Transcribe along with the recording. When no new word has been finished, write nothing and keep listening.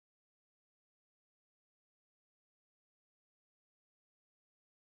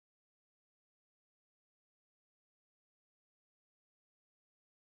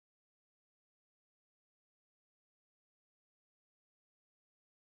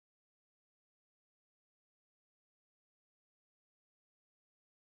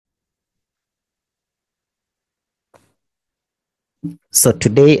So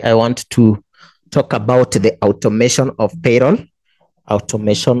today I want to talk about the automation of payroll.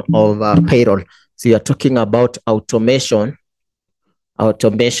 Automation of payroll. So you're talking about automation of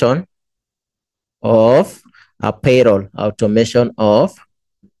payroll. Automation of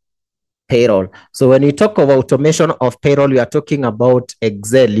payroll. So when you talk of automation of payroll, you are talking about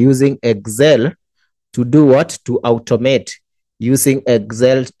Excel, using Excel to do what? To automate. Using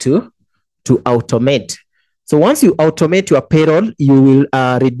Excel to automate. So once you automate your payroll, you will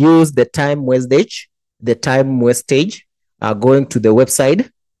reduce the time wastage. Going to the website,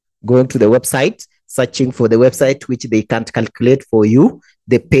 searching for the website which they can't calculate for you,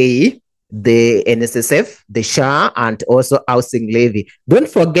 the pay, the NSSF, the SHA, and also housing levy. Don't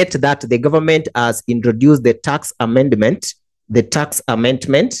forget that the government has introduced the tax amendment, which this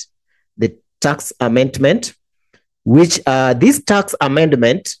tax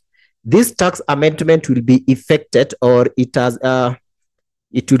amendment will be effected, or it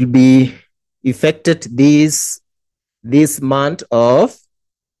will be effected this month of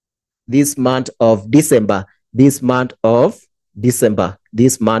December.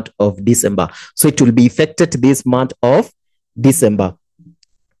 So it will be effected this month of December.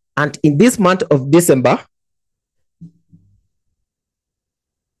 And in this month of December,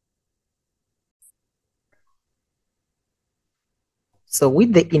 so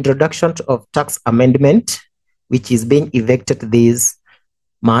with the introduction of tax amendment, which is being effected this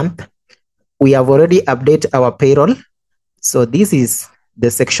month, we have already updated our payroll. So this is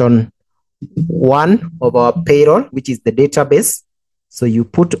the section 1 of our payroll, which is the database. So you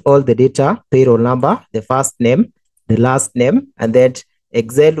put all the data, payroll number, the first name, the last name, and then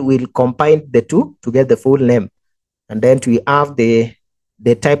Excel will combine the two to get the full name. And then we have the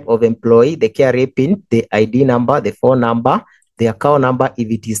type of employee, the KRA PIN, the ID number, the phone number, the account number if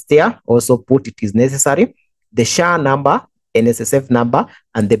it is there, also put it is necessary, the SHA number, NSSF number,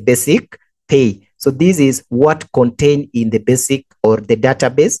 and the basic pay. So this is what contained in the basic or the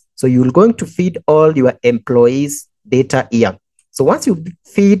database. So you're going to feed all your employees' data here. So once you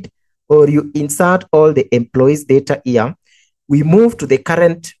feed or you insert all the employees' data here, we move to the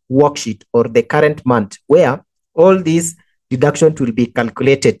current worksheet or the current month where all these deductions will be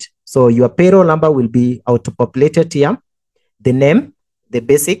calculated. So your payroll number will be auto-populated here, the name, the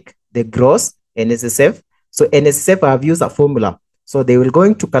basic, the gross, NSSF. So NSSF, I have used a formula. So they will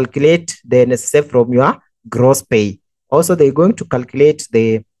going to calculate the NSSF from your gross pay. Also, they're going to calculate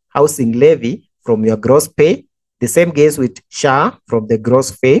the housing levy from your gross pay. The same case with SHA from the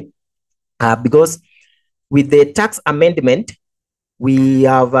gross pay. Because with the tax amendment, we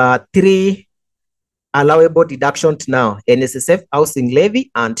have 3 allowable deductions now: NSSF, housing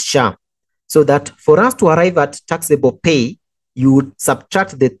levy, and SHA. So that for us to arrive at taxable pay, you would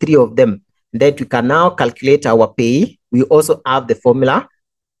subtract the 3 of them. Then we can now calculate our pay. We also have the formula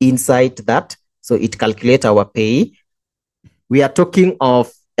inside that. So it calculates our pay. We are talking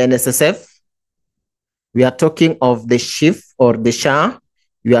of NSSF. We are talking of the shift or the SHA.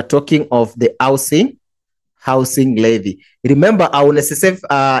 We are talking of the housing levy. Remember, our NSSF,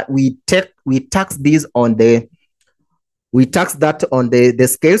 we tax this on the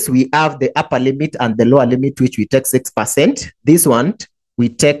scales. We have the upper limit and the lower limit, which we take 6%. This one, we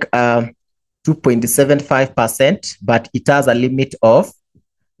take 2.75%, but it has a limit of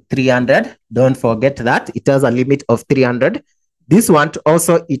 300. Don't forget that it has a limit of 300. This one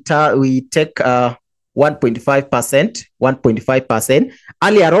also, we take 1.5%.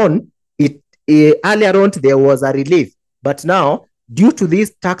 Earlier on, there was a relief, but now due to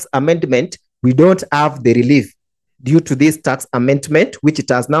this tax amendment, we don't have the relief. Due to this tax amendment, which it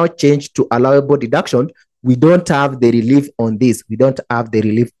has now changed to allowable deduction, we don't have the relief on this.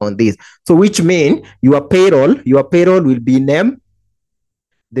 So which means your payroll will be named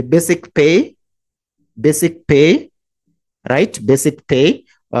the basic pay, right? Basic pay,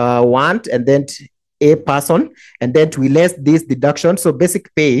 want, and then a person, and then we less this deduction. So basic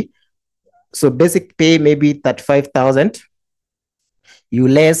pay maybe 35,000. You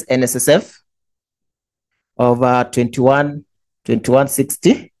less NSSF of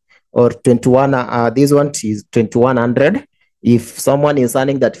 2160 or 21. This one is 2100. If someone is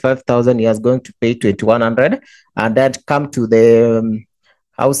earning that 5,000, he is going to pay 2100, and then come to the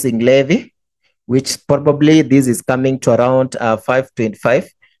housing levy, which probably this is coming to around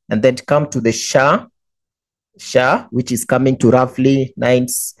 525, and then come to the SHA, which is coming to roughly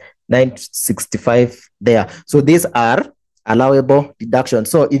 965 there. So these are allowable deductions.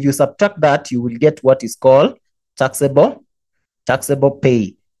 So if you subtract that, you will get what is called taxable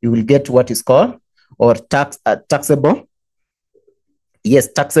pay. You will get what is called or taxable Yes,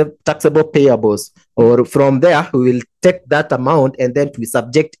 taxable payables. Or from there, we will take that amount and then we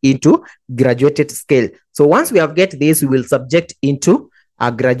subject into graduated scale. So once we have get this, we will subject into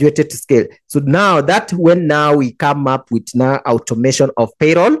a graduated scale. So now that when now we come up with now automation of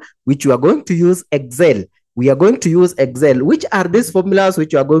payroll, which we are going to use Excel. We are going to use Excel. Which are these formulas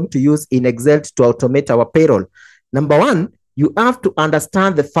which you are going to use in Excel to automate our payroll? Number one, you have to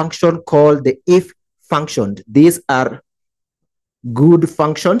understand the function called the if function. These are good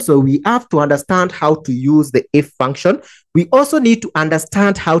function. So we have to understand how to use the if function. We also need to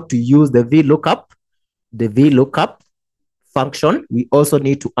understand how to use the VLOOKUP function. We also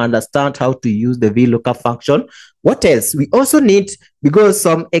need to understand how to use the VLOOKUP function. What else? We also need, because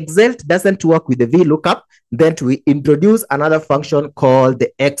some Excel doesn't work with the VLOOKUP, then we introduce another function called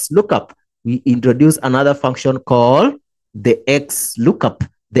the XLOOKUP. We introduce another function called the XLOOKUP.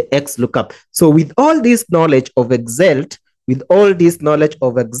 So with all this knowledge of Excel,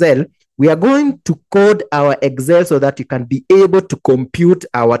 we are going to code our Excel so that you can be able to compute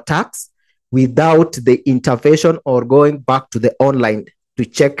our tax without the intervention or going back to the online to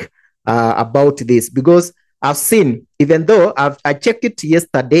check about this. Because I've seen, even though I checked it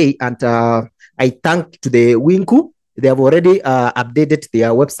yesterday, and I thank to the Winku, they have already updated their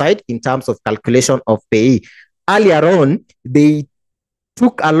website in terms of calculation of pay. Earlier on, they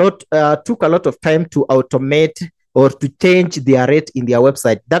took a lot of time to automate or to change their rate in their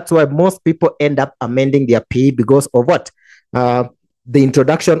website. That's why most people end up amending their pay because of what? The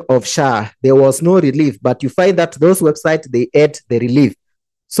introduction of SHA. There was no relief, but you find that those websites, they add the relief.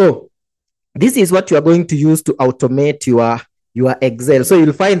 So this is what you are going to use to automate your Excel. So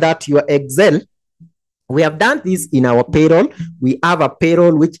you'll find that your Excel, we have done this in our payroll. We have a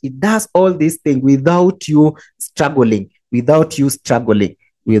payroll which it does all these things without you struggling.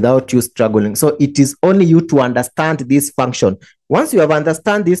 So it is only you to understand this function. Once you have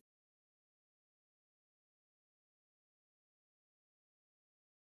understand this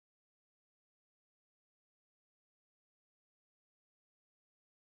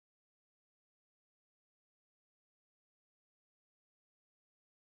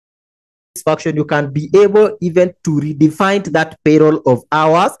function, you can be able even to redefine that payroll of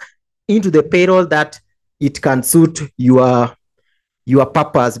hours into the payroll that it can suit your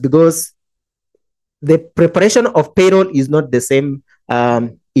purpose, because the preparation of payroll is not the same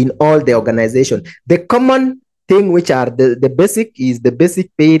in all the organization. The common thing which are the basic is the basic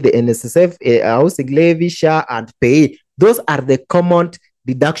pay, the NSSF, housing levy, SHA, and pay. Those are the common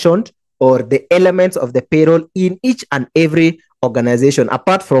deductions or the elements of the payroll in each and every organization,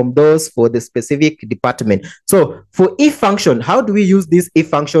 apart from those for the specific department. So for if function, how do we use this if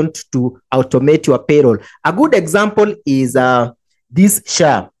function to automate your payroll? A good example is this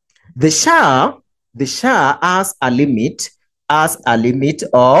SHA. The SHA has a limit of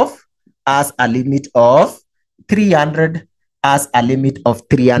 300, as a limit of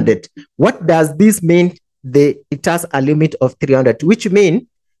 300. What does this mean? It has a limit of 300, which means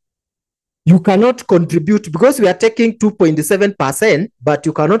you cannot contribute, because we are taking 2.7%, but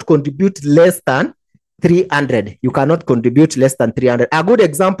you cannot contribute less than 300. You cannot contribute less than 300. A good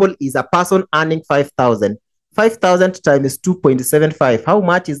example is a person earning 5,000. 5,000 times 2.75. How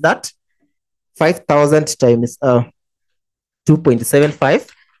much is that? 5,000 times 2.75.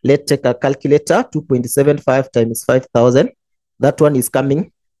 Let's take a calculator. 2.75 times 5,000. That one is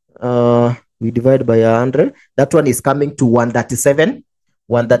coming. We divide by 100. That one is coming to 137.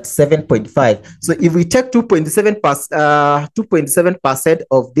 137.5. So if we take 2.7%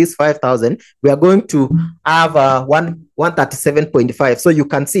 of this 5,000, we are going to have 137.5. So you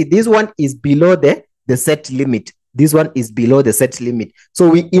can see this one is below the set limit. This one is below the set limit. So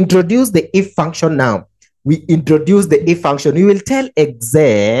we introduce the if function now. We will tell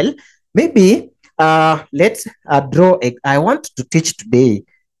Excel, maybe let's draw. I want to teach today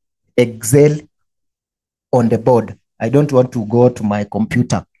Excel on the board. I don't want to go to my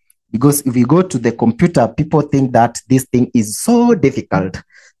computer, because if you go to the computer, people think that this thing is so difficult.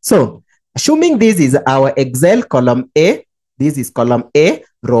 So assuming this is our Excel column A, this is column A,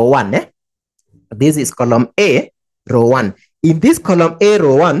 row 1. This is column A, row 1. In this column A,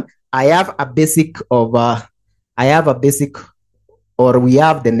 row 1, I have a basic of, or we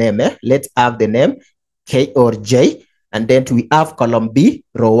have the name. Let's have the name K or J, and then we have column B,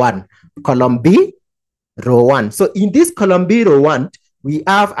 row 1. Column B, row 1. So in this column B, row 1, we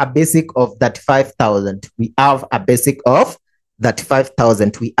have a basic of 35,000. We have a basic of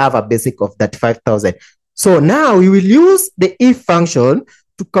 35,000. So now we will use the if function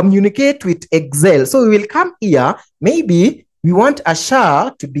to communicate with Excel. So we will come here. Maybe we want a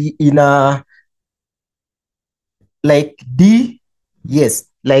SHA to be in a like D Yes,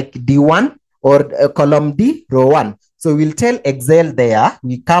 like D1 or column D, row 1. So we'll tell Excel there,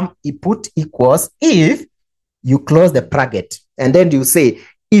 we put equals if you close the bracket, and then you say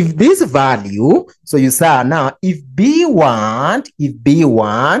if this value, so you say now if B1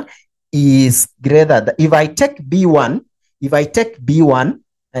 is greater than, if I take B1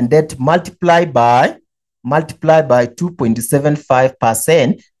 and then multiply by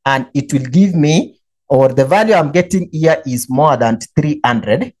 2.75%, and it will give me, or the value I'm getting here is more than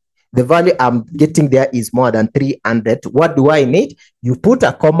 300. The value I'm getting there is more than 300. What do I need? You put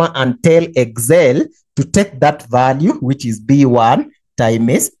a comma and tell Excel to take that value, which is B1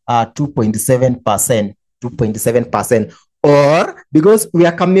 times 2.7%, 2.7%. Or because we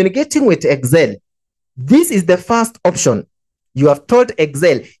are communicating with Excel, this is the first option. You have told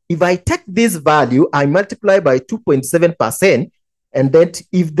Excel, if I take this value, I multiply by 2.7%, and then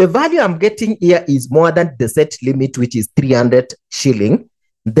if the value I'm getting here is more than the set limit, which is 300 shilling,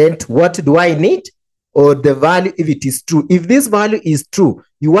 then what do I need? Or the value, if it is true. If this value is true,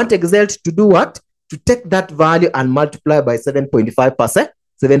 you want Excel to do what? To take that value and multiply by 7.5%,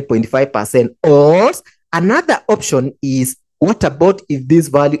 7.5%. Or another option is, what about if this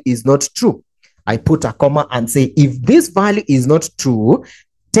value is not true? I put a comma and say, if this value is not true,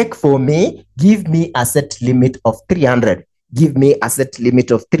 take for me, give me a set limit of 300. Give me a set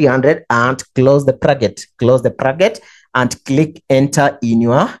limit of 300 and close the bracket. Close the bracket and click enter in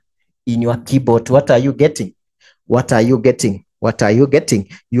your keyboard. What are you getting? What are you getting? What are you getting?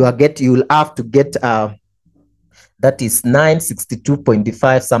 You will have to get that is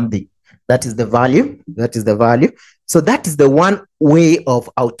 962.5 something. That is the value. That is the value. So that is the one way of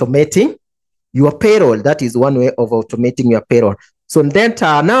automating your payroll. That is one way of automating your payroll. So then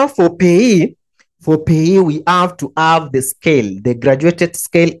now for payee, we have to have the scale, the graduated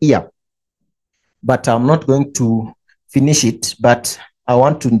scale here. But I'm not going to finish it, but I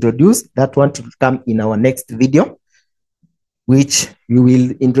want to introduce that one to come in our next video, which we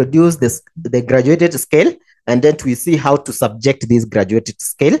will introduce the graduated scale, and then we see how to subject this graduated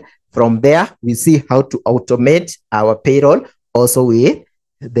scale. From there, we see how to automate our payroll also with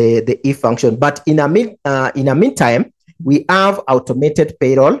the if function. But in a meantime, we have automated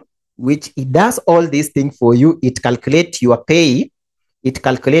payroll, which it does all these things for you. It calculates your pay. It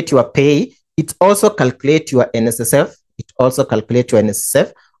also calculates your NSSF.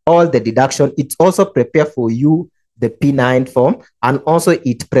 All the deduction. It also prepare for you the P9 form, and also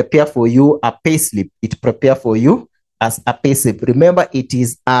it prepare for you a payslip. It prepare for you as a payslip. Remember, it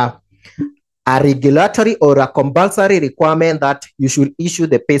is a regulatory or a compulsory requirement that you should issue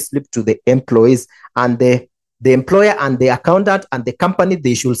the payslip to the employees, and the employer and the accountant and the company,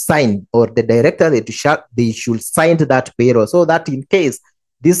 they should sign, or the director, they should sign that payroll, so that in case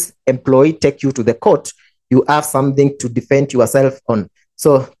this employee take you to the court, you have something to defend yourself on.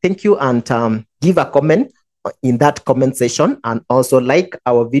 So thank you, and give a comment in that comment section, and also like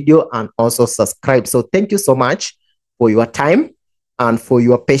our video and also subscribe. So thank you so much for your time and for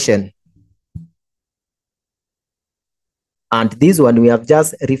your patience. And this one we have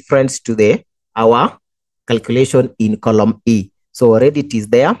just referenced to our calculation in column E. So already it is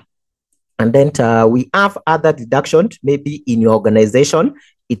there. And then we have other deductions, maybe in your organization.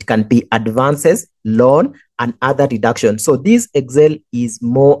 It can be advances, loan, and other deductions. So this Excel is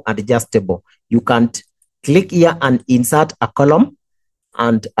more adjustable. You can click here and insert a column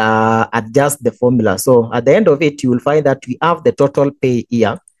and adjust the formula. So at the end of it, you will find that we have the total pay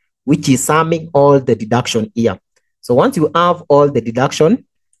here, which is summing all the deduction here. So once you have all the deduction,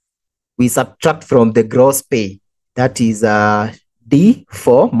 we subtract from the gross pay. That is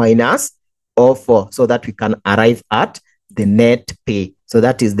D4 minus O4, so that we can arrive at the net pay. So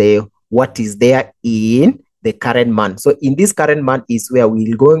that is what is there in the current month. So in this current month is where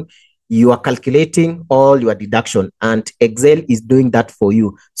we'll go. You are calculating all your deduction, and Excel is doing that for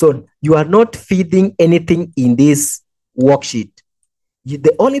you. So you are not feeding anything in this worksheet.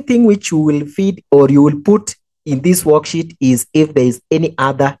 The only thing which you will feed or you will put in this worksheet is if there is any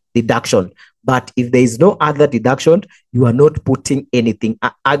other deduction. But if there is no other deduction, you are not putting anything.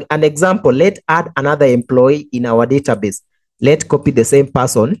 An example, let's add another employee in our database. Let's copy the same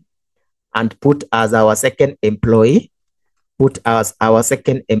person and put as our second employee. Put as our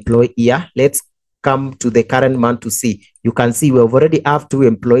second employee here. Let's come to the current month to see. You can see we already have 2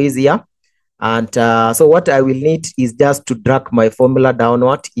 employees here. And so what I will need is just to drag my formula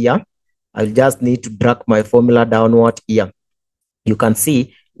downward here. I'll just need to drag my formula downward here. You can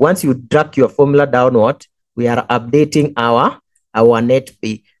see once you drag your formula downward, we are updating our net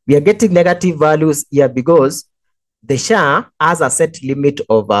pay. We are getting negative values here because the SHA has a set limit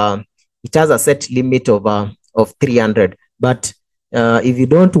of 300. But If you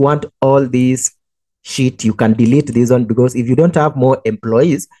don't want all these sheet, you can delete this one, because if you don't have more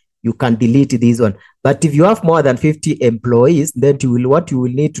employees, you can delete this one. But if you have more than 50 employees, then what you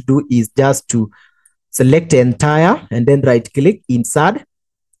will need to do is just to select entire and then right click, insert,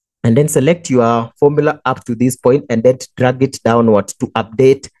 and then select your formula up to this point and then drag it downward to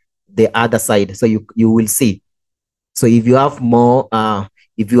update the other side. So you will see. So if you have more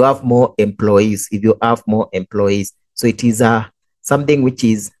employees, so it is something which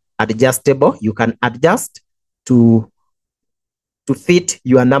is adjustable. You can adjust to fit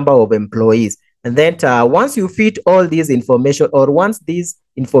your number of employees. And then once you fit all this information, or once this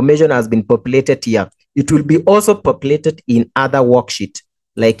information has been populated here, it will be also populated in other worksheet.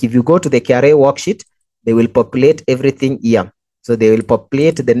 Like if you go to the KRA worksheet, they will populate everything here. So they will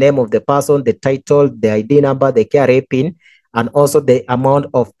populate the name of the person, the title, the ID number, the KRA PIN, and also the amount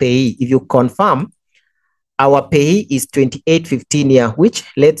of payee. If you confirm, our payee is 2815 here, which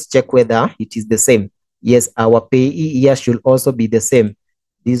let's check whether it is the same. Yes, our payee here should also be the same.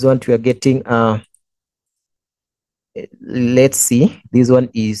 This one we are getting, let's see, this one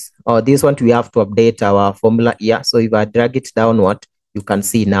is, this one we have to update our formula here. So if I drag it downward, you can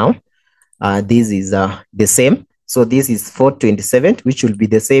see now, this is the same. So this is 427, which will be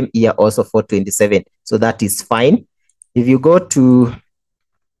the same here also 427. So that is fine. If you go to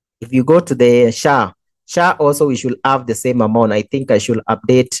the SHA also, we should have the same amount. I think I should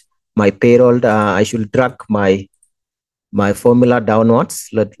update my payroll. I should drag my formula downwards.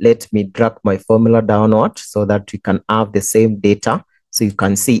 Let me drag my formula downward so that we can have the same data. So you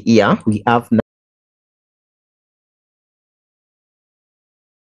can see here we have